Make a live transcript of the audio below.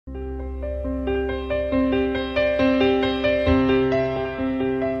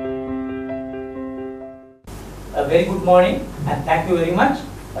very good morning and thank you very much.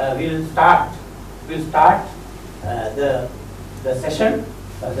 We'll start the session,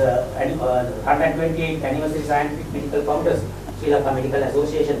 the 128th Anniversary Scientific Medical Congress, Sri Lanka Medical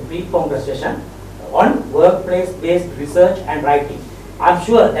Association pre-Congress session on workplace-based research and writing. I'm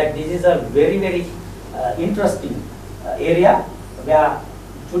sure that this is a very interesting area where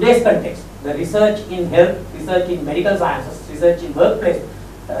today's context, the research in health, research in medical sciences, research in workplace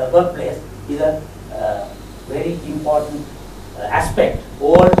is a very important aspect.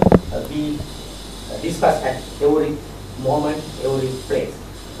 All we discuss at every moment, every place.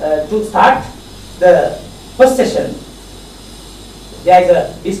 To start the first session, there is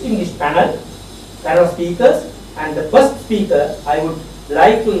a distinguished panel of speakers, and the first speaker I would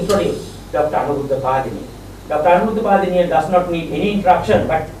like to introduce Dr. Anuruddha. Dr. Anuruddha does not need any introduction,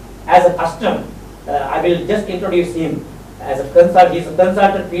 but as a custom, I will just introduce him as a consultant. He is a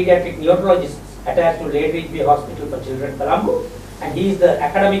consultant pediatric neurologist attached to WPBR Hospital for Children, Colombo, and he is the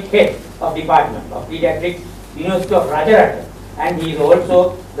academic head of Department of Pediatrics, University of Rajarata, and he is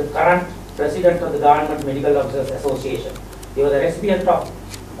also the current president of the Government Medical Officers Association. He was a recipient of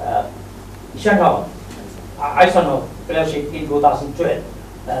Eisenhower Fellowship in 2012.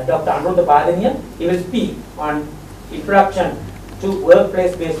 Dr. Anuruddha Padeniya, he will speak on introduction to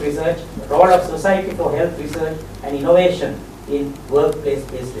workplace-based research, role of society for health research and innovation in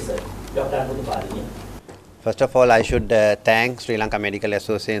workplace-based research. Dr. Anuruddha Padeniya. First of all, I should thank Sri Lanka Medical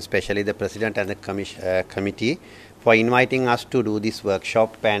Association, especially the President and the committee, for inviting us to do this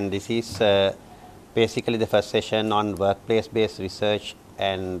workshop. And this is basically the first session on workplace-based research,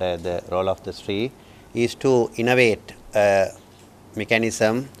 and the role of the SHRI is to innovate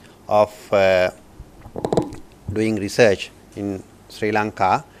mechanism of doing research in Sri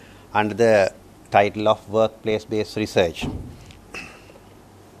Lanka under the title of workplace-based research.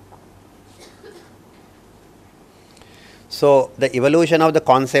 So the evolution of the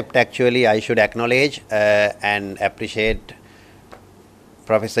concept, actually I should acknowledge and appreciate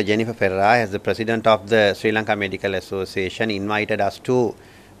Professor Jennifer Ferrara, as the President of the Sri Lanka Medical Association, invited us to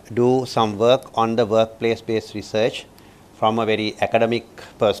do some work on the workplace-based research from a very academic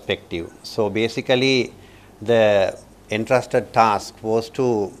perspective. So basically the entrusted task was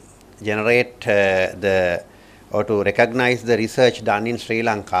to generate or to recognize the research done in Sri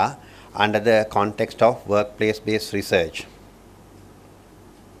Lanka under the context of workplace-based research.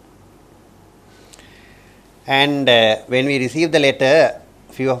 And when we received the letter,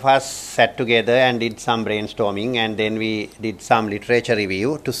 few of us sat together and did some brainstorming, and then we did some literature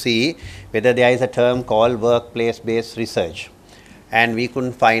review to see whether there is a term called workplace-based research. And we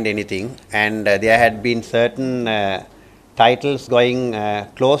couldn't find anything, and there had been certain titles going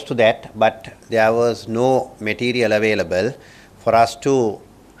close to that, but there was no material available for us to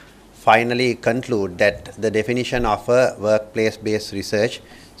finally conclude that the definition of a workplace-based research,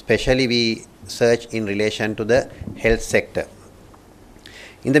 especially we search in relation to the health sector.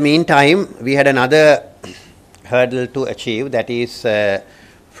 In the meantime, we had another hurdle to achieve, that is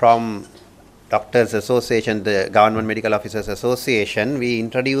from Doctors Association, the Government Medical Officers Association, we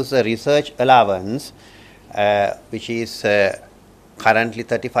introduced a research allowance which is currently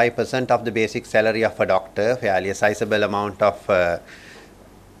 35% of the basic salary of a doctor, fairly a sizable amount of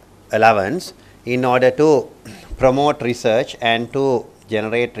allowance, in order to promote research and to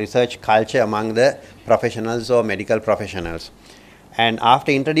generate research culture among the professionals or medical professionals. And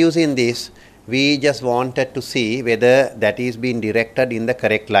after introducing this, we just wanted to see whether that is being directed in the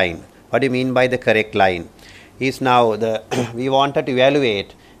correct line. What do you mean by the correct line? Is now we wanted to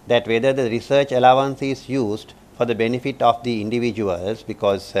evaluate that whether the research allowance is used for the benefit of the individuals,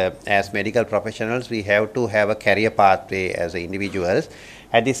 because as medical professionals we have to have a career pathway as individuals.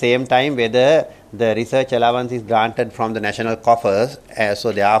 At the same time, whether the research allowance is granted from the national coffers,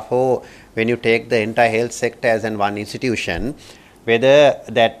 so therefore when you take the entire health sector as in one institution, whether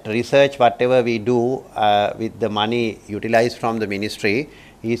that research, whatever we do with the money utilized from the ministry,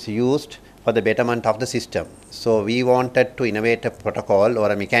 is used for the betterment of the system. So we wanted to innovate a protocol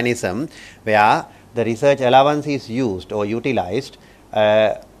or a mechanism where the research allowance is used or utilized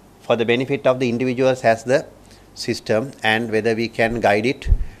for the benefit of the individuals as the system, and whether we can guide it,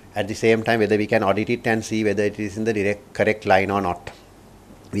 at the same time whether we can audit it and see whether it is in the correct line or not.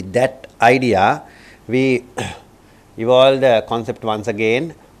 With that idea, we evolved the concept once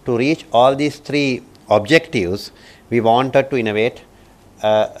again. To reach all these three objectives, we wanted to innovate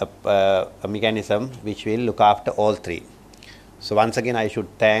a mechanism which will look after all three. So once again I should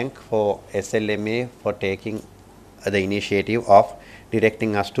thank for SLMA for taking the initiative of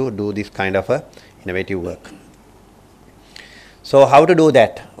directing us to do this kind of a innovative work. So how to do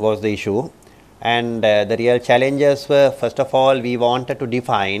that was the issue. And the real challenges were, first of all, we wanted to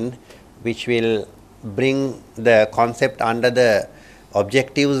define which will bring the concept under the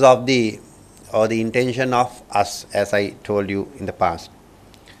objectives of the or the intention of us, as I told you in the past.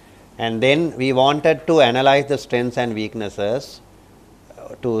 And then we wanted to analyze the strengths and weaknesses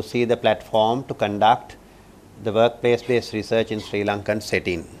to see the platform to conduct the workplace-based research in Sri Lankan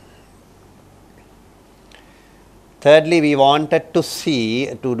setting. Thirdly, we wanted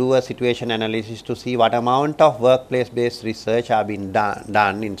to do a situation analysis to see what amount of workplace-based research have been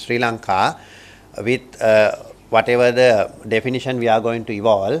done in Sri Lanka with whatever the definition we are going to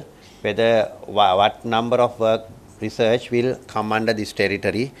evolve, whether what number of work research will come under this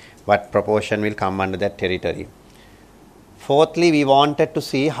territory, what proportion will come under that territory. Fourthly, we wanted to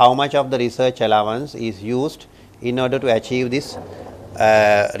see how much of the research allowance is used in order to achieve this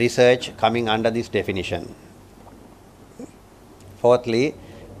research coming under this definition. Fourthly,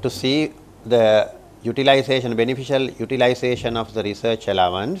 to see the utilization, beneficial utilization of the research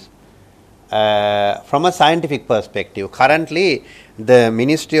allowance from a scientific perspective. Currently, the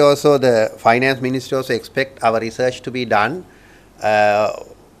ministry also, the finance ministry also expect our research to be done,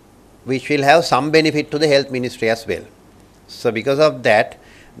 which will have some benefit to the health ministry as well. So because of that,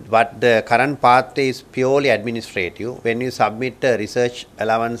 what the current path is purely administrative. When you submit a research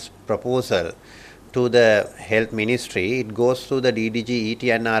allowance proposal to the health ministry, it goes to the DDG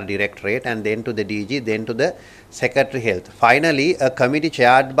ETNR directorate and then to the DG, then to the secretary health. Finally, a committee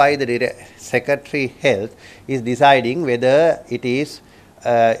chaired by the secretary health is deciding whether it is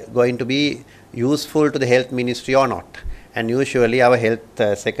going to be useful to the health ministry or not. And usually our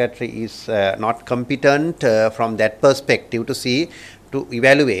health secretary is not competent from that perspective to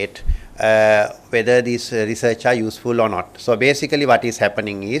evaluate whether these research are useful or not. So basically what is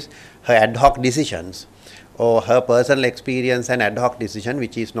happening is her ad hoc decisions or her personal experience and ad hoc decision,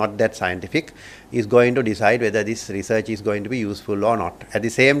 which is not that scientific, is going to decide whether this research is going to be useful or not. At the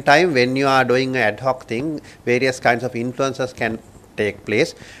same time, when you are doing an ad hoc thing, various kinds of influences can take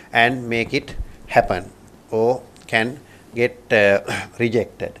place and make it happen or can get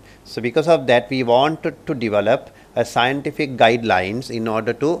rejected. So because of that, we wanted to develop a scientific guidelines in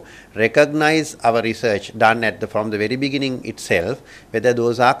order to recognize our research done from the very beginning itself, whether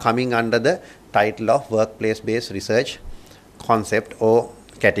those are coming under the title of workplace-based research concept or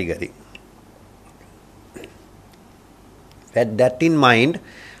category. With that in mind,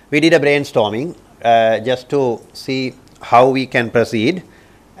 we did a brainstorming just to see how we can proceed,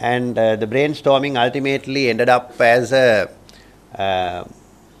 and the brainstorming ultimately ended up as a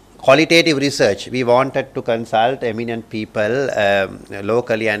qualitative research. We wanted to consult eminent people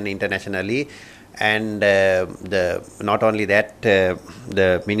locally and internationally, and not only that,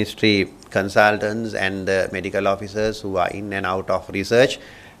 the ministry consultants and the medical officers who are in and out of research,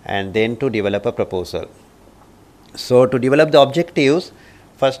 and then to develop a proposal. So to develop the objectives,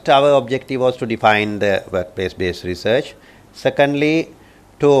 first our objective was to define the workplace-based research. Secondly,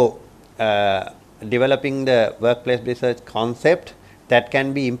 to developing the workplace-based research concept that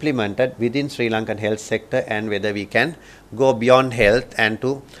can be implemented within Sri Lankan health sector, and whether we can go beyond health and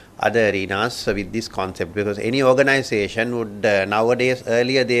to other arenas with this concept, because any organization would nowadays,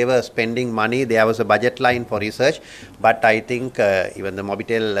 earlier they were spending money, there was a budget line for research, but I think even the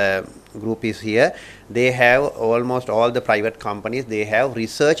Mobitel group is here, they have almost all the private companies, they have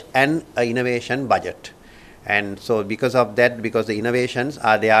research and innovation budget. And so because of that, because the innovations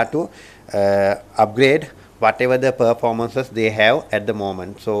are there to upgrade whatever the performances they have at the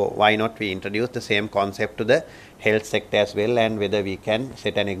moment. So why not we introduce the same concept to the health sector as well, and whether we can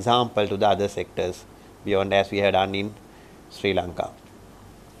set an example to the other sectors beyond as we had done in Sri Lanka.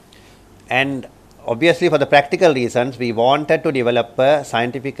 And obviously for the practical reasons, we wanted to develop a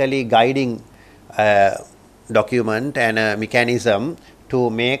scientifically guiding document and a mechanism to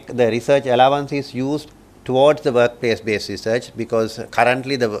make the research allowances used towards the workplace-based research, because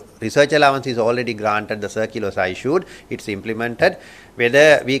currently the research allowance is already granted, the circulars are issued, it's implemented.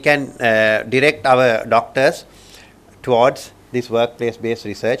 Whether we can direct our doctors towards this workplace-based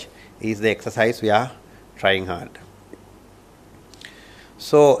research is the exercise we are trying hard.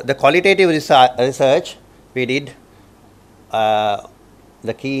 So the qualitative research we did,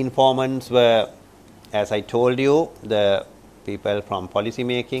 the key informants were, as I told you, the people from policy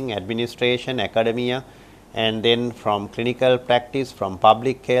making, administration, academia, and then from clinical practice, from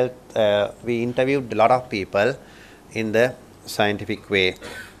public health. We interviewed a lot of people in the scientific way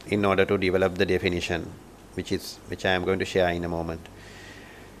in order to develop the definition, which I am going to share in a moment.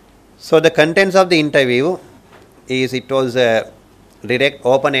 So the contents of the interview is, it was direct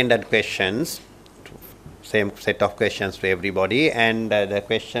open-ended questions same set of questions to everybody, and the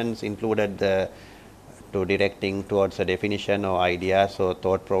questions included to directing towards a definition or ideas or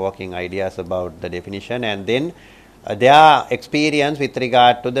thought-provoking ideas about the definition, and then their experience with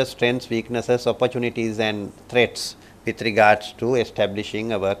regard to the strengths, weaknesses, opportunities and threats with regards to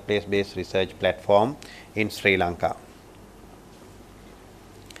establishing a workplace-based research platform in Sri Lanka.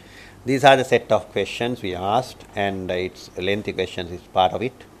 These are the set of questions we asked, and it's lengthy questions is part of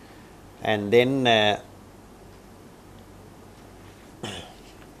it. And then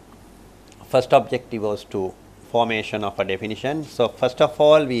first objective was to formation of a definition. So first of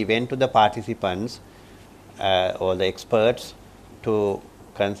all, we went to the participants or the experts to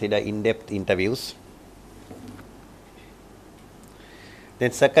consider in-depth interviews.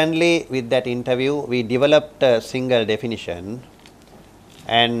 Then secondly, with that interview, we developed a single definition,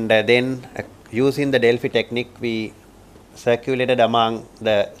 and then using the Delphi technique, we circulated among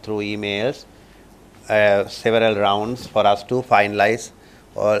through emails several rounds for us to finalize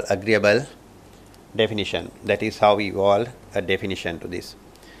all agreeable definition. That is how we evolved a definition to this.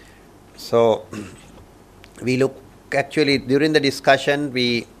 So we look actually during the discussion,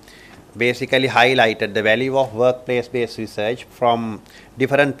 we basically highlighted the value of workplace-based research from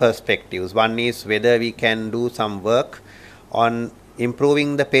different perspectives. One is whether we can do some work on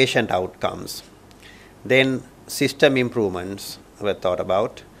improving the patient outcomes. Then system improvements were thought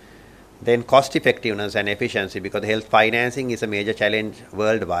about. Then cost effectiveness and efficiency, because health financing is a major challenge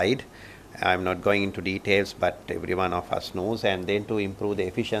worldwide. I'm not going into details, but every one of us knows. And then to improve the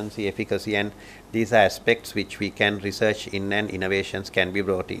efficiency, efficacy, and these are aspects which we can research in and innovations can be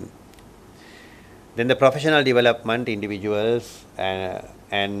brought in. Then the professional development, individuals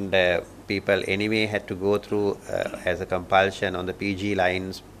and people anyway had to go through as a compulsion on the PG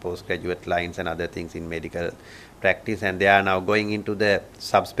lines, postgraduate lines and other things in medical practice, and they are now going into the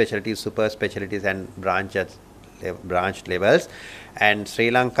subspecialties, super specialties and branched levels. And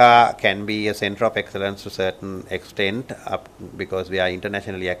Sri Lanka can be a center of excellence to a certain extent because we are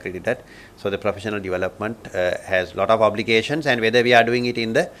internationally accredited. So the professional development has a lot of obligations, and whether we are doing it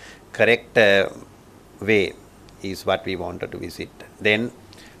in the correct way is what we wanted to visit. Then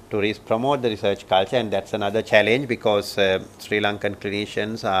to promote the research culture, and that's another challenge because Sri Lankan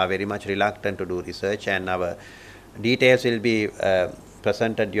clinicians are very much reluctant to do research, and our details will be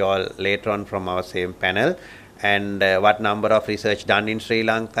presented you all later on from our same panel, and what number of research done in Sri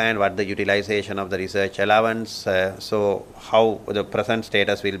Lanka and what the utilization of the research allowance, so how the present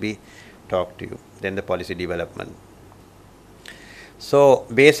status will be talked to you. Then the policy development. So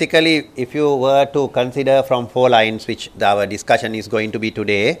basically, if you were to consider from 4 lines, which our discussion is going to be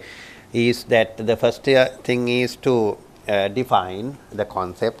today, is that the first thing is to define the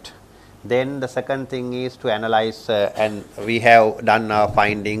concept. Then the second thing is to analyze, and we have done our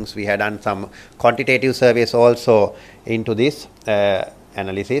findings. We have done some quantitative surveys also into this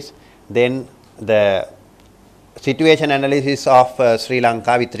analysis. Then the situation analysis of Sri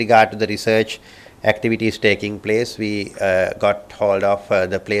Lanka with regard to the research activities taking place. We got hold of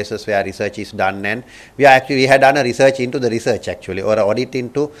the places where research is done, and we had done a research into the research actually, or audit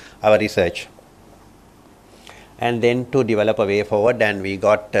into our research, and then to develop a way forward. And we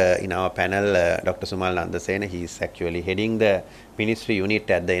got in our panel Dr. Sumal Nandasena. He is actually heading the ministry unit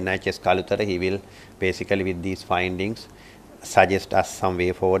at the NHS Kalutara. He will basically with these findings suggest us some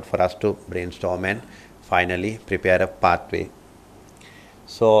way forward for us to brainstorm and finally prepare a pathway.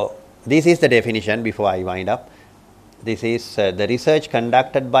 So this is the definition before I wind up. This is the research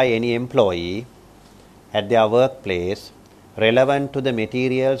conducted by any employee at their workplace relevant to the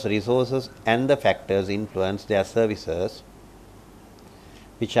materials, resources and the factors influence their services,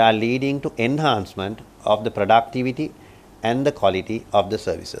 which are leading to enhancement of the productivity and the quality of the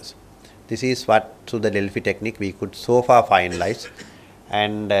services. This is what through the Delphi technique we could so far finalize,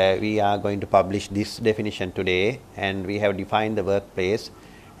 and we are going to publish this definition today, and we have defined the workplace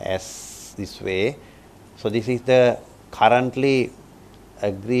as this way. So this is the currently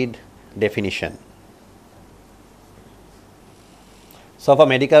agreed definition. So for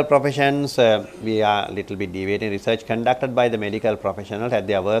medical professions, we are a little bit deviating. Research conducted by the medical professionals at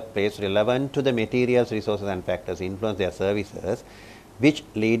their workplace relevant to the materials, resources and factors influence their services, which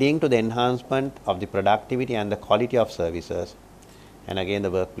leading to the enhancement of the productivity and the quality of services. And again the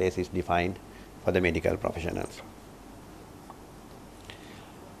workplace is defined for the medical professionals.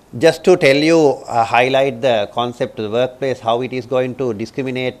 Just to tell you, highlight the concept of the workplace, how it is going to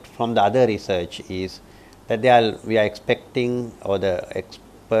discriminate from the other research is that we are expecting, or the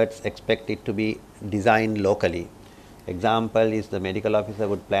experts expect it to be designed locally. Example is the medical officer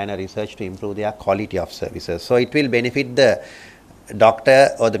would plan a research to improve their quality of services. So it will benefit the doctor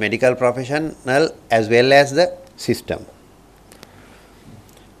or the medical professional as well as the system.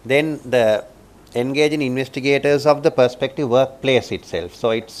 Then the engaging investigators of the prospective workplace itself.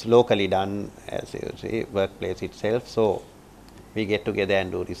 So it's locally done, as you see, workplace itself. So we get together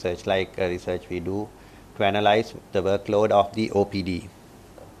and do research, like research we do to analyze the workload of the OPD.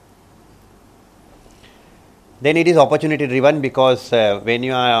 Then it is opportunity driven, because when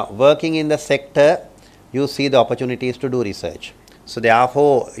you are working in the sector, you see the opportunities to do research. So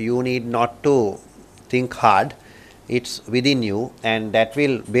therefore you need not to think hard. It's within you, and that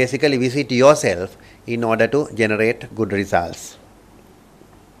will basically visit yourself in order to generate good results.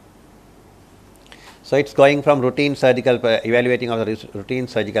 So it's going from routine surgical, evaluating of the routine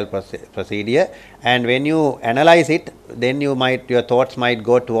surgical procedure, and when you analyze it, then your thoughts might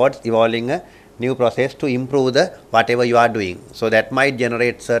go towards evolving a new process to improve the whatever you are doing. So that might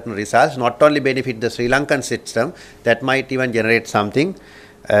generate certain results, not only benefit the Sri Lankan system, that might even generate something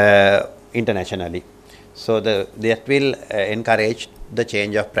internationally. So that will encourage the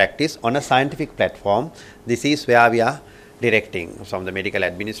change of practice on a scientific platform. This is where we are directing from the medical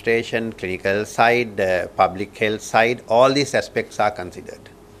administration, clinical side, public health side. All these aspects are considered.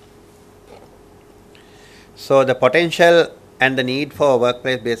 So the potential and the need for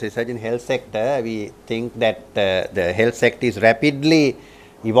workplace-based research in health sector, we think that the health sector is rapidly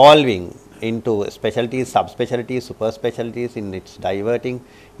evolving into specialties, subspecialties, super specialties, in its diverting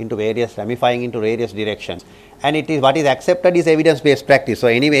into various, ramifying into various directions. And it is what is accepted is evidence-based practice. So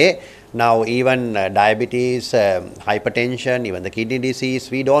anyway, now even diabetes, hypertension, even the kidney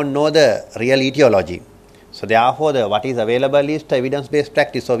disease, we don't know the real etiology. So therefore, what is available is the evidence-based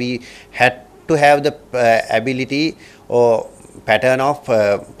practice. So we had to have the ability or pattern of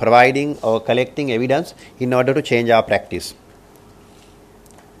providing or collecting evidence in order to change our practice.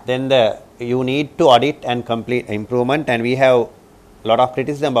 Then you need to audit and complete improvement, and we have a lot of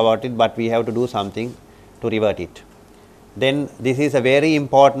criticism about it, but we have to do something to revert it. Then this is a very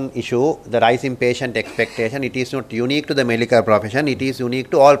important issue, the rise in patient expectation. It is not unique to the medical profession, it is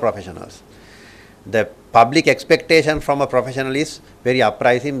unique to all professionals. The public expectation from a professional is very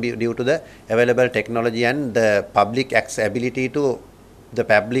uprising due to the available technology and the public ability to the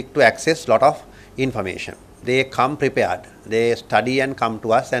public to access lot of information. They come prepared, they study and come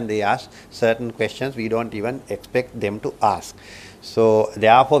to us, and they ask certain questions we don't even expect them to ask. So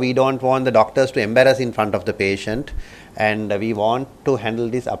therefore we don't want the doctors to embarrass in front of the patient, and we want to handle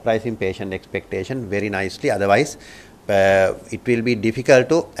this uprising patient expectation very nicely. Otherwise it will be difficult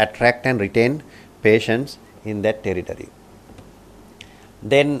to attract and retain patients in that territory.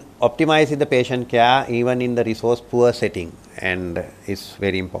 Then optimizing the patient care even in the resource poor setting, and is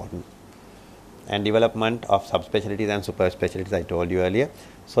very important. And development of subspecialties and super specialties, I told you earlier.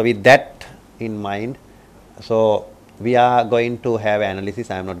 So with that in mind, so we are going to have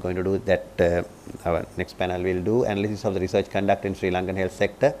analysis. I am not going to do that. Our next panel will do analysis of the research conduct in Sri Lankan health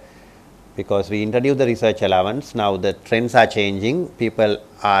sector, because we introduced the research allowance. Now the trends are changing. People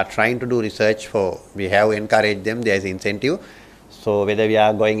are trying to do research we have encouraged them. There is incentive. So whether we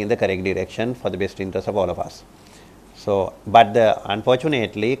are going in the correct direction for the best interest of all of us. So, but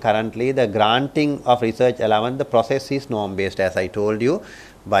unfortunately, currently the granting of research allowance, the process is norm-based, as I told you,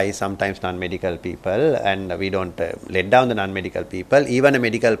 by sometimes non-medical people, and we don't let down the non-medical people, even a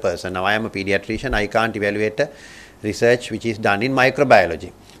medical person. Now I am a pediatrician, I can't evaluate research which is done in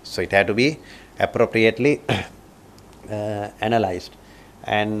microbiology. So it had to be appropriately analyzed.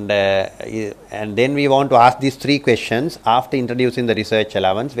 And then we want to ask these three questions after introducing the research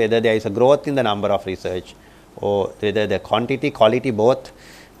allowance: whether there is a growth in the number of research, or whether the quantity, quality, both,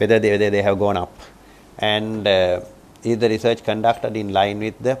 whether they have gone up, and is the research conducted in line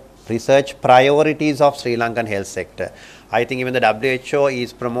with the research priorities of Sri Lankan health sector. I think even the WHO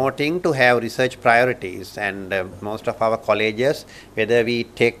is promoting to have research priorities, and most of our colleges, whether we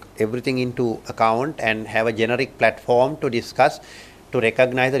take everything into account and have a generic platform to discuss, to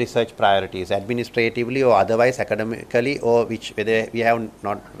recognize the research priorities administratively or otherwise, academically, or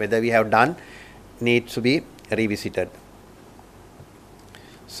whether we have done needs to be revisited.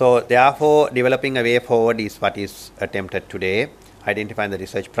 So therefore, developing a way forward is what is attempted today, identifying the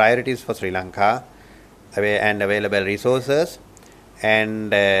research priorities for Sri Lanka and available resources,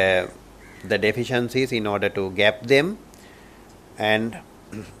 and the deficiencies in order to gap them, and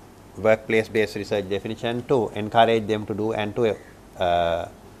workplace-based research definition to encourage them to do, and to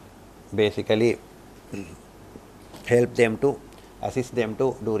basically help them to assist them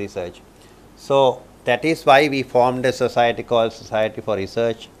to do research. So that is why we formed a society called Society for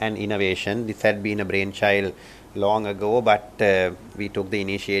Research and Innovation. This had been a brainchild long ago, but we took the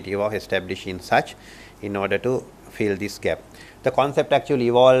initiative of establishing such in order to fill this gap. The concept actually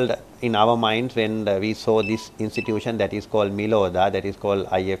evolved in our minds when we saw this institution that is called MILODA, that is called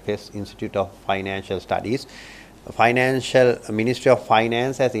IFS, Institute of Financial Studies. Ministry of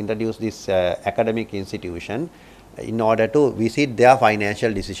Finance has introduced this academic institution in order to visit their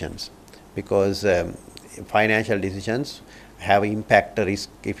financial decisions, because financial decisions have impact risk.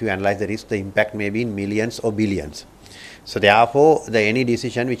 If you analyze the risk, the impact may be in millions or billions. So therefore, any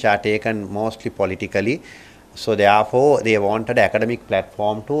decision which are taken mostly politically, so therefore they wanted an academic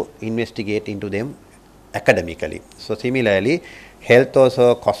platform to investigate into them academically. So similarly, health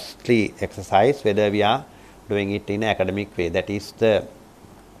also a costly exercise, whether we are doing it in an academic way. That is the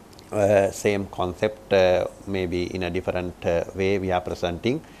same concept, maybe in a different way we are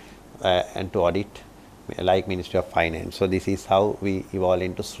presenting and to audit like Ministry of Finance. So this is how we evolve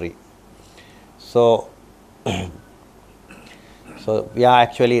into SHRI. So so we are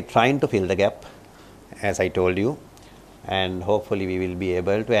actually trying to fill the gap, as I told you, and hopefully we will be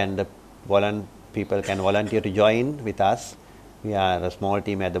able to, and people can volunteer to join with us. We are a small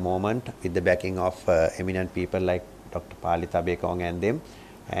team at the moment with the backing of eminent people like Dr. Palita Bekong and them,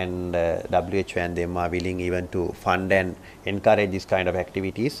 and WHO and them are willing even to fund and encourage this kind of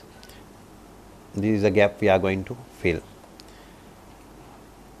activities. This is a gap we are going to fill.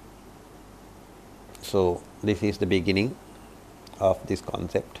 So this is the beginning of this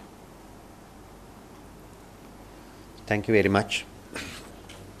concept. Thank you very much.